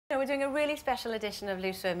We're doing a really special edition of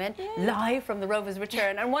Loose Women, live from the Rovers'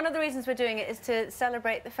 return. And one of the reasons we're doing it is to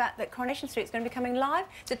celebrate the fact that Coronation Street is going to be coming live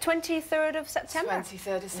the 23rd of September.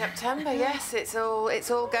 23rd of September, yes. It's all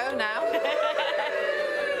go now.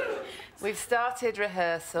 We've started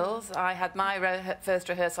rehearsals. I had my first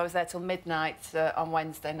rehearsal. I was there till midnight on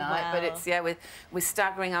Wednesday night. Wow. But it's, we're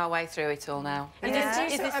staggering our way through it all now. And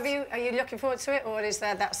are you looking forward to it, or is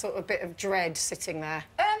there that sort of bit of dread sitting there?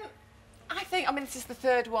 I mean, this is the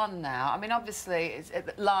third one now. I mean, obviously,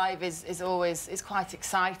 live is always quite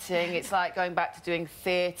exciting. It's like going back to doing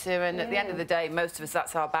theatre, and at the end of the day, most of us,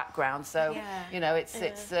 that's our background. So, you know, it's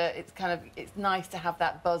nice to have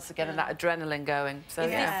that buzz again and that adrenaline going. So,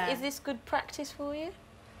 is this good practice for you?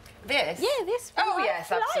 This? Yeah, this. Oh,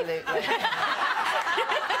 yes, absolutely.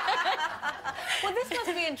 Well, this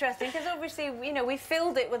must be interesting because obviously, you know, we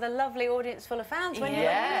filled it with a lovely audience full of fans. When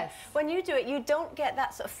you do it, you don't get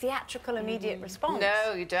that sort of theatrical immediate response.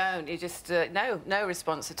 No, you don't. You just no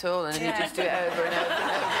response at all, and you just do it over and over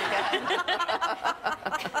and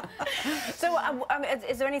over again. So,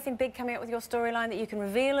 is there anything big coming up with your storyline that you can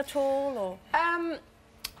reveal at all, or?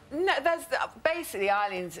 No, there's basically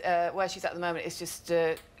Eileen's where she's at the moment is just.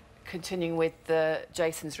 Continuing with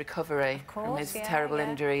Jason's recovery from his terrible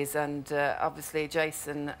injuries, and obviously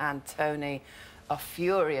Jason and Tony are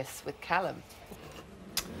furious with Callum.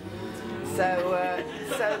 So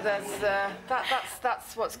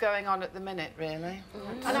that's what's going on at the minute, really.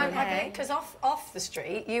 And I because off the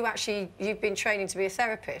street, you've been training to be a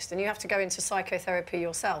therapist, and you have to go into psychotherapy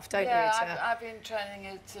yourself, don't you? Yeah, I've been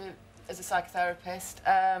training as a psychotherapist.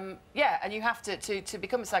 Yeah, and you have to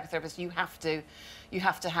become a psychotherapist. You have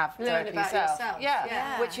to have learn therapy about yourself.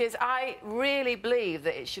 Yeah, which is, I really believe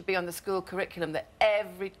that it should be on the school curriculum, that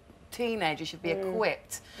every teenager should be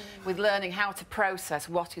equipped with learning how to process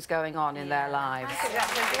what is going on in their lives. I think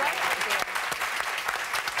that's a great idea.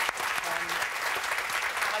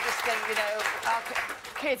 I just think, you know, our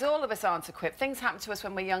kids, all of us aren't equipped. Things happen to us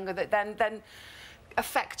when we're younger that then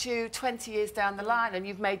affect you 20 years down the line, and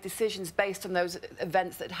you've made decisions based on those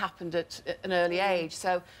events that happened at an early age.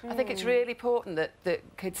 So I think it's really important that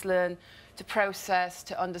kids learn to process,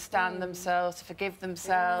 to understand themselves, to forgive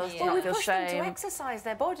themselves, to Well, not we feel push shame. them to exercise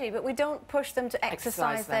their body, but we don't push them to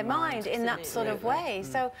exercise their mind in that sort of way.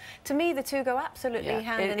 So, to me, the two go absolutely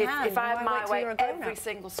hand in hand. If I had my way, every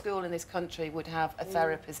single school in this country would have a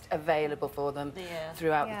therapist available for them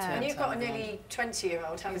throughout the term. And you've got a nearly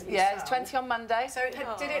 20-year-old, haven't you? Yeah, it's 20 on Monday. So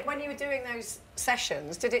did it, when you were doing those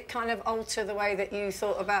sessions, did it kind of alter the way that you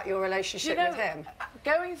thought about your relationship with him?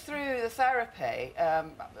 Going through the therapy,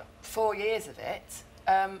 4 years of it,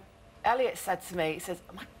 Elliot said to me, he says,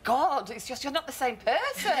 "Oh my God, it's just you're not the same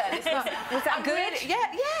person." It's not. Was that good? Really,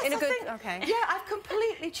 yes. In a good. Okay. Yeah, I've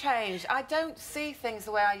completely changed. I don't see things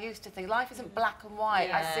the way I used to think. Life isn't black and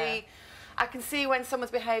white. I can see when someone's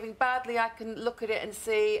behaving badly. I can look at it and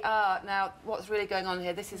see, now what's really going on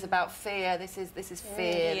here. This is about fear. This is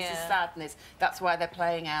fear. This is sadness. That's why they're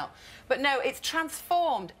playing out. But no, it's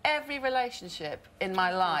transformed every relationship in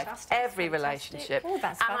my life. Every relationship. Oh,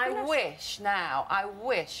 that's fabulous. And I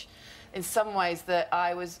wish, in some ways, that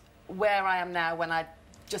I was where I am now when I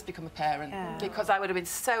just become a parent, because I would have been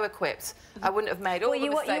so equipped. I wouldn't have made all the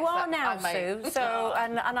mistakes you are now, I made. Sue. So,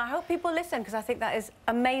 and I hope people listen, because I think that is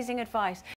amazing advice.